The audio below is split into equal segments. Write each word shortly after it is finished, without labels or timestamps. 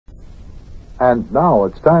And now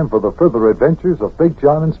it's time for the further adventures of Big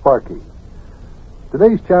Jon and Sparkie.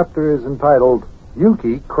 Today's chapter is entitled,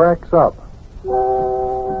 Yuki Cracks Up.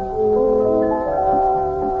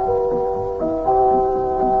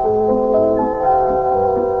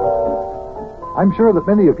 I'm sure that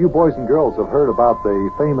many of you boys and girls have heard about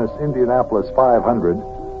the famous Indianapolis 500,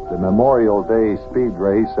 the Memorial Day speed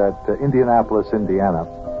race at Indianapolis, Indiana.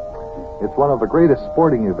 It's one of the greatest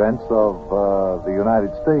sporting events of the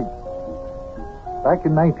United States. Back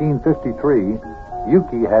in 1953,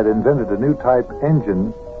 Yuki had invented a new type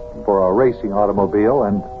engine for a racing automobile,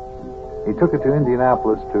 and he took it to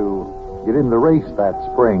Indianapolis to get in the race that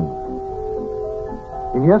spring.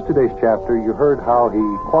 In yesterday's chapter, you heard how he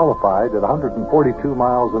qualified at 142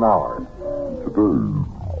 miles an hour. Today,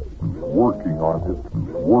 he's working on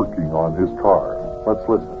his car. Let's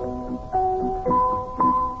listen.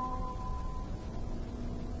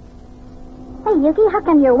 Hey, Yuki, how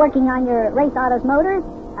come you're working on your race auto's motor?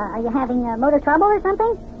 Are you having motor trouble or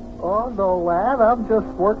something? Oh, no, lad. I'm just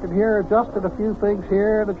working here, adjusting a few things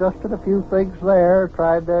here and adjusting a few things there,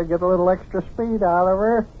 trying to get a little extra speed out of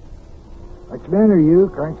her. What's the matter,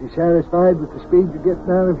 Yuke? Aren't you satisfied with the speed you're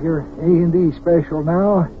getting out of your A&D special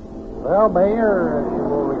now? Well, Mayor, as you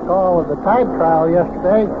will recall in the time trial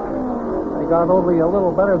yesterday, I got only a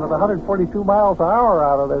little better than 142 miles an hour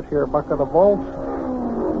out of this here bucket of bolts.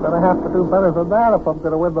 I'm going to have to do better than that if I'm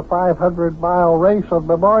going to win the 500-mile race on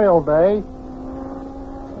Memorial Day.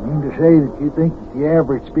 You mean to say that you think that the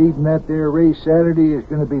average speed in that there race Saturday is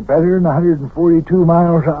going to be better than 142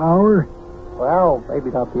 miles an hour? Well, maybe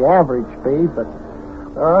not the average speed, but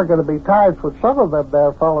there are going to be times when some of them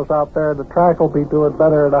there fellas out there in the track will be doing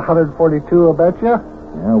better than 142, I bet you.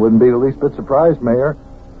 Yeah, I wouldn't be the least bit surprised, Mayor.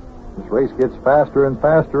 This race gets faster and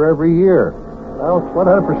faster every year. Well, it's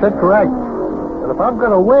 100% correct. And if I'm going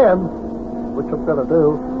to win, which I'm going to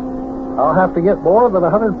do, I'll have to get more than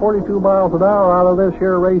 142 miles an hour out of this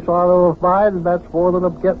here race auto of mine, and that's more than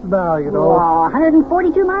I'm getting now, you know. Oh,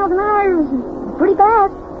 142 miles an hour is pretty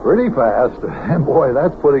fast. Pretty fast. And boy,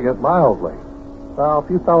 that's putting it mildly. Well, if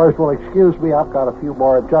you fellers will excuse me, I've got a few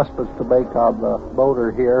more adjustments to make on the motor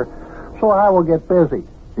here, so I will get busy.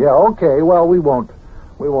 Yeah, okay. Well, we won't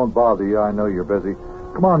bother you. I know you're busy.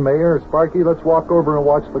 Come on, Mayor, Sparkie, let's walk over and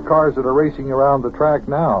watch the cars that are racing around the track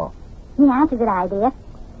now. Yeah, that's a good idea.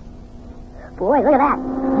 Boy, look at that.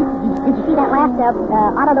 Did you see that last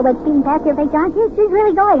auto that went speeding past here, Big Jon? She's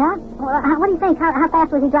really going, huh? Well, what do you think? How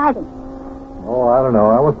fast was he driving? Oh, I don't know.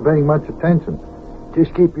 I wasn't paying much attention.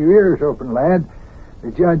 Just keep your ears open, lad.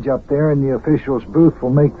 The judge up there in the official's booth will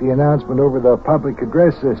make the announcement over the public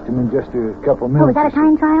address system in just a couple minutes. Oh, is that a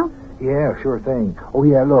time trial? Yeah, sure thing. Oh,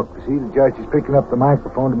 yeah, look. See, the judge is picking up the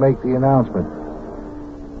microphone to make the announcement.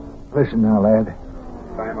 Listen now, lad.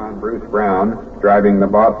 I'm on Bruce Brown, driving the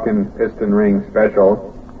Boston Piston Ring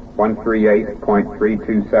Special,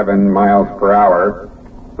 138.327 miles per hour.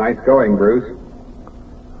 Nice going, Bruce.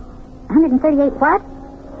 138 what?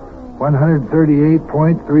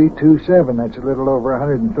 138.327. That's a little over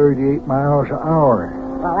 138 miles an hour.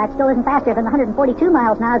 Well, that still isn't faster than the 142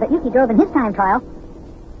 miles an hour that Yuki drove in his time trial.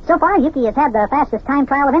 So far, Yuki has had the fastest time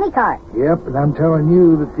trial of any car. Yep, and I'm telling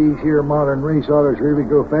you that these here modern race autos really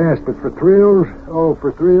go fast. But for thrills,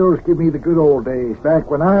 give me the good old days, back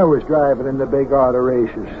when I was driving in the big auto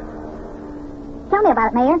races. Tell me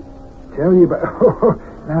about it, Mayor. Tell you about...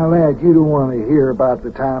 Now, lad, you don't want to hear about the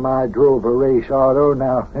time I drove a race auto,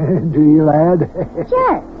 now, do you, lad?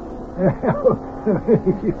 Sure.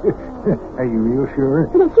 Are you real sure?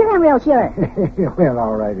 Sure, I'm real sure. Well,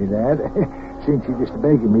 all righty, lad. Since you're just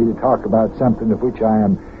begging me to talk about something of which I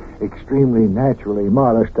am extremely naturally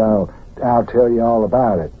modest, I'll tell you all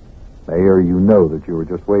about it. Mayor, you know that you were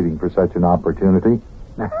just waiting for such an opportunity.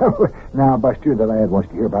 Now, Buster, the lad wants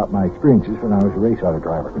to hear about my experiences when I was a race auto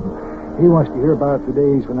driver. He wants to hear about the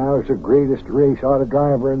days when I was the greatest race auto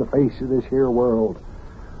driver in the face of this here world.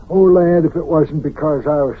 Oh, lad, if it wasn't because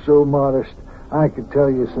I was so modest, I could tell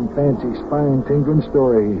you some fancy spine-tingling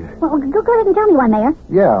stories. Well, go ahead and tell me one, Mayor.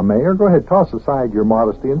 Yeah, Mayor, go ahead, toss aside your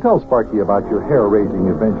modesty and tell Sparkie about your hair-raising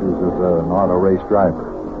adventures as an auto race driver.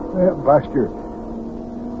 Buster,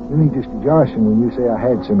 you need just a joshing when you say I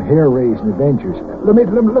had some hair-raising adventures. Let me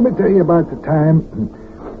tell you about the time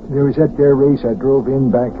there was that there race I drove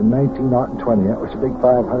in back in 1920. That was a big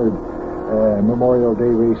 500 Memorial Day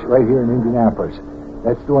race right here in Indianapolis.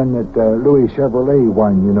 That's the one that Louis Chevrolet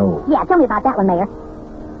won, you know. Yeah, tell me about that one, Mayor.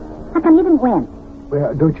 How come you didn't win?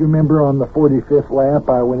 Well, don't you remember on the 45th lap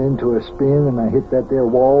I went into a spin and I hit that there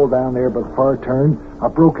wall down there by the far turn? I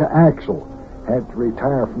broke an axle. had to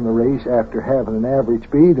retire from the race after having an average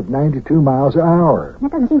speed of 92 miles an hour.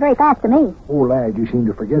 That doesn't seem very fast to me. Oh, lad, you seem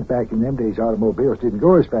to forget back in them days automobiles didn't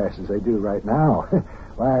go as fast as they do right now.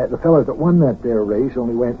 Why, the fella that won that there race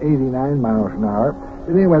only went 89 miles an hour.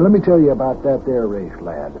 But anyway, let me tell you about that there race,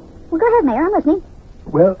 lad. Well, go ahead, Mayor. I'm listening.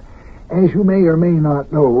 Well, as you may or may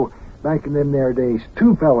not know, back in them there days,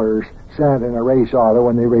 two fellers sat in a race auto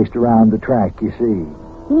when they raced around the track, you see.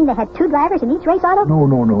 You mean they had two drivers in each race auto? No,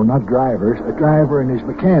 not drivers. A driver and his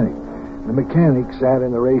mechanic. The mechanic sat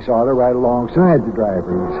in the race auto right alongside the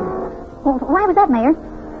driver, you see. Well, why was that, Mayor?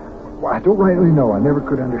 Well, I don't rightly know. I never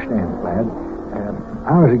could understand it, lad.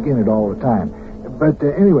 I was again it all the time. But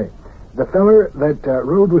anyway, the feller that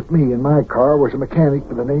rode with me in my car was a mechanic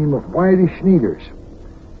by the name of Whitey Schneiders.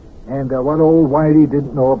 And what old Whitey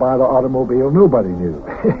didn't know about an automobile, nobody knew.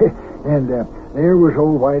 And there was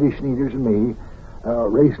old Whitey Schneiders and me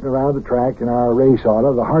racing around the track in our race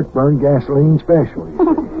auto, the Heartburn Gasoline Special.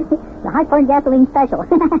 The Heartburn Gasoline Special.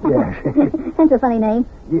 Yes. That's a funny name.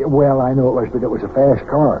 Yeah, well, I know it was, but it was a fast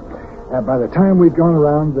car. By the time we'd gone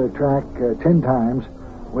around the track 10 times,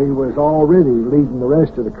 we was already leading the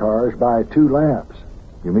rest of the cars by 2 laps.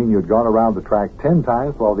 You mean you'd gone around the track 10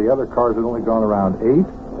 times while the other cars had only gone around 8?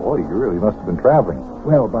 Boy, you really must have been traveling.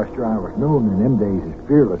 Well, Buster, I was known in them days as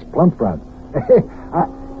Fearless Plump Front. It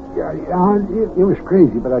was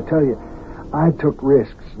crazy, but I tell you, I took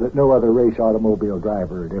risks that no other race automobile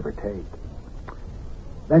driver would ever take.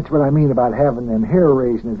 That's what I mean about having them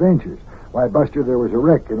hair-raising adventures. Why, Buster, there was a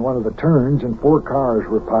wreck in one of the turns, and 4 cars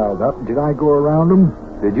were piled up. Did I go around them?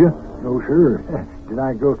 Did you? No, sir. Did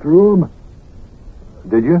I go through them?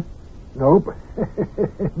 Did you? Nope.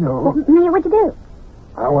 No. Well, Mayor, what'd you do?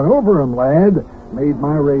 I went over them, lad. Made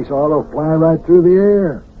my race auto fly right through the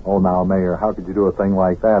air. Oh, now, Mayor, how could you do a thing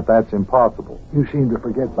like that? That's impossible. You seem to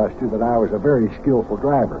forget, Buster, that I was a very skillful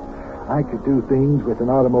driver. I could do things with an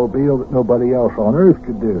automobile that nobody else on Earth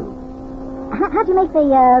could do. How'd you make the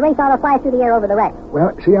race auto fly through the air over the wreck?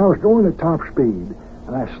 Well, see, I was going at top speed,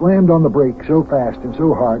 and I slammed on the brake so fast and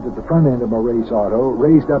so hard that the front end of my race auto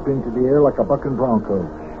raised up into the air like a bucking bronco.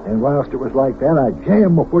 And whilst it was like that, I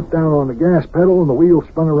jammed my foot down on the gas pedal, and the wheel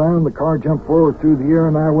spun around, the car jumped forward through the air,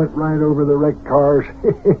 and I went right over the wrecked cars,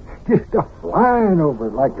 just flying over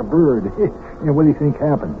it like a bird. And what do you think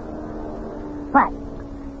happened? What?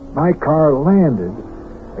 My car landed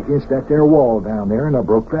against that there wall down there, and I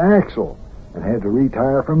broke the axle and had to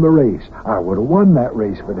retire from the race. I would have won that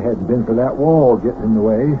race if it hadn't been for that wall getting in the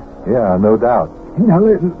way. Yeah, no doubt. Now,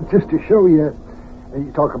 just to show you,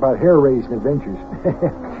 you talk about hair-raising adventures.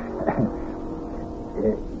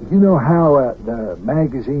 You know how the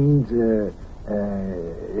magazines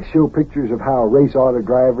show pictures of how race auto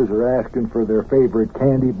drivers are asking for their favorite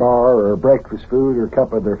candy bar or breakfast food or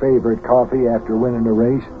cup of their favorite coffee after winning a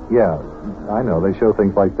race? Yeah, I know. They show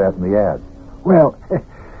things like that in the ads. Well,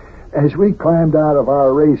 as we climbed out of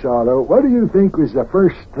our race auto, what do you think was the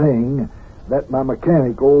first thing that my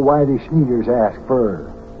mechanic, old Whitey Schneiders, asked for?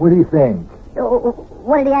 What do you think?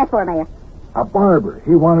 What did he ask for, Mayor? A barber.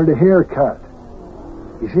 He wanted a haircut.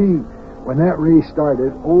 You see, when that race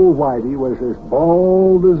started, old Whitey was as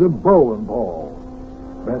bald as a bowling ball.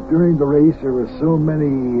 But during the race, there was so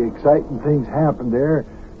many exciting things happened there,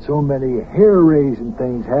 so many hair-raising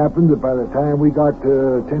things happened that by the time we got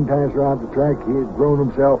 10 times around the track, he had grown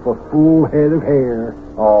himself a full head of hair.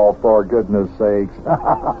 Oh, for goodness sakes.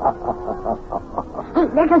 Hey,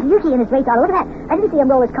 there comes Yuki in his race auto. Look at that. I didn't see him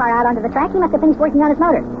roll his car out onto the track. He must have finished working on his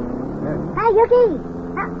motor. Hi, Yuki!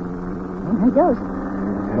 There he goes.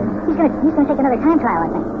 He's gonna take another time trial, I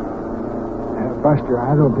think. Buster,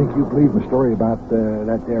 I don't think you believe my story about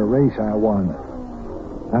that there race I won.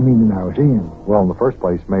 I mean, that I was in. Well, in the first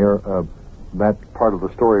place, Mayor, that part of the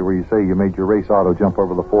story where you say you made your race auto jump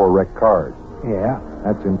over the 4 wrecked cars. Yeah?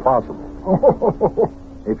 That's impossible. Oh.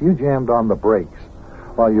 If you jammed on the brakes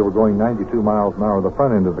while you were going 92 miles an hour, the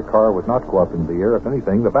front end of the car would not go up into the air. If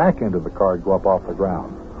anything, the back end of the car would go up off the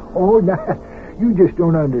ground. Oh, now, you just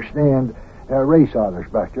don't understand race autos,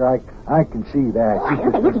 Buster. I can see that. Boy,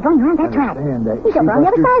 look at Yuki going around that track. That. He's over on the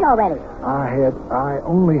other side already. I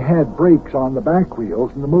only had brakes on the back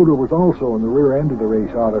wheels, and the motor was also in the rear end of the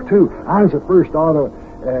race auto, too. I was the first auto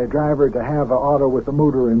driver to have an auto with a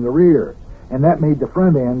motor in the rear, and that made the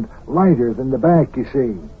front end lighter than the back, you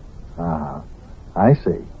see. I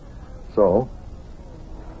see. So?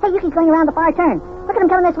 Hey, Yuki's going around the far turn. Look at him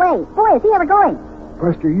coming this way. Boy, is he ever going.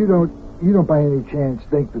 Buster, you don't by any chance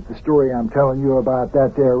think that the story I'm telling you about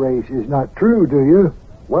that there race is not true, do you?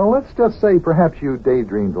 Well, let's just say perhaps you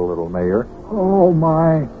daydreamed a little, Mayor. Oh,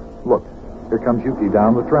 my. Look, here comes Yuki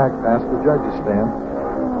down the track past the judge's stand.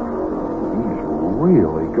 He's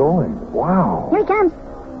really going. Wow. Here he comes.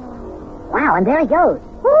 Wow, and there he goes.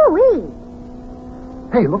 Woo-wee.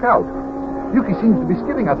 Hey, look out. Yuki seems to be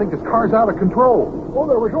skidding. I think his car's out of control. Oh,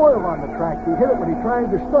 there was oil on the track. He hit it when he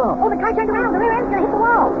tried to stop. Oh, the car turned around. The rear end's going to hit the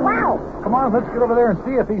wall. Wow. Come on, let's get over there and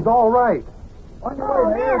see if he's all right. On your Oh,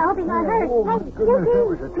 way, man, I hope he's not hurt. Oh, my Hey, goodness, Yuki. it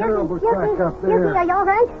was a terrible crash up there. Yuki, are you all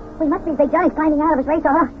right? We must be Big Johnny's climbing out of his race.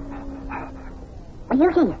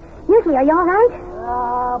 Yuki, are you all right?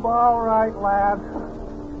 I'm all right, lad.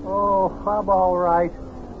 Oh, I'm all right.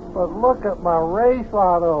 But look at my race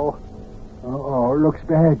auto. Uh-oh, looks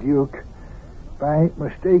bad, Duke. If I ain't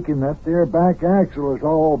mistaken, that there back axle is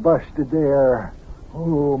all busted there.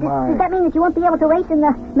 Oh, my. Does that mean that you won't be able to race in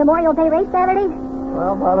the Memorial Day race Saturday?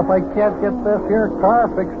 Well, not if I can't get this here car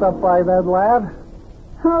fixed up by then, lad.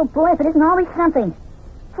 Oh, boy, if it isn't always something.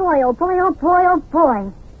 Boy, oh, boy, oh, boy, oh,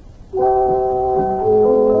 boy.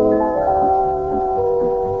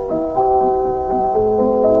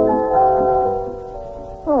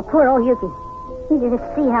 Oh, poor old Yuki. You can just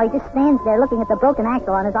see how he just stands there looking at the broken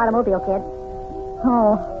axle on his automobile kit.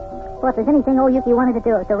 Oh, well, if there's anything old Yuki wanted to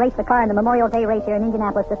do, it's to race the car in the Memorial Day race here in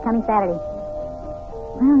Indianapolis this coming Saturday.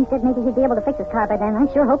 Well, he said maybe he'd be able to fix his car by then. I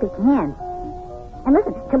sure hope he can. And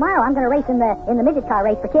listen, tomorrow I'm going to race in the midget car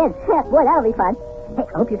race for kids. Boy, that'll be fun. Hey,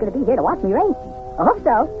 I hope you're going to be here to watch me race. I hope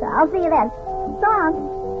so. I'll see you then. So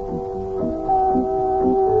long.